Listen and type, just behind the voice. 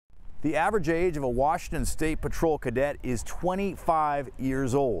The average age of a Washington State Patrol cadet is 25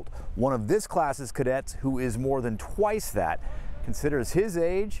 years old. One of this class's cadets, who is more than twice that, considers his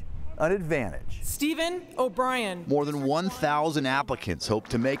age an advantage. Stephen O'Brien. More than 1,000 applicants hope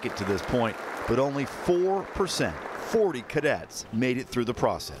to make it to this point, but only 4%, 40 cadets, made it through the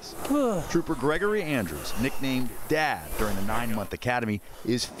process. Trooper Gregory Andrews, nicknamed Dad during the 9-month academy,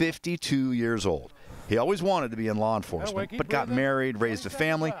 is 52 years old. He always wanted to be in law enforcement, but got married, raised a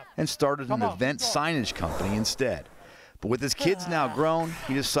family, and started an event signage company instead. But with his kids now grown,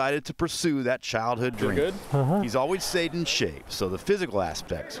 he decided to pursue that childhood dream. He's always stayed in shape, so the physical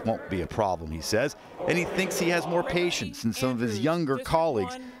aspects won't be a problem, he says. And he thinks he has more patience than some of his younger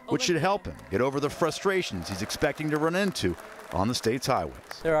colleagues, which should help him get over the frustrations he's expecting to run into on the state's highways.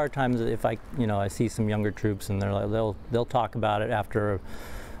 There are times that if I see some younger troops and they're like, they'll talk about it after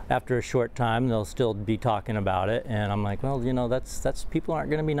a short time, they'll still be talking about it, and I'm like, well, that's people aren't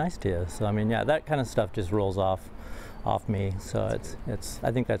going to be nice to you. So I mean, yeah, that kind of stuff just rolls off me. So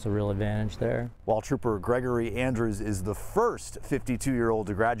I think that's a real advantage there. While Trooper Gregory Andrews is the first 52-year-old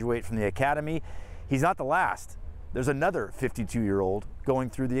to graduate from the academy, he's not the last. There's another 52-year-old going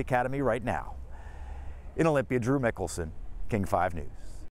through the academy right now. In Olympia, Drew Mickelson, King 5 News.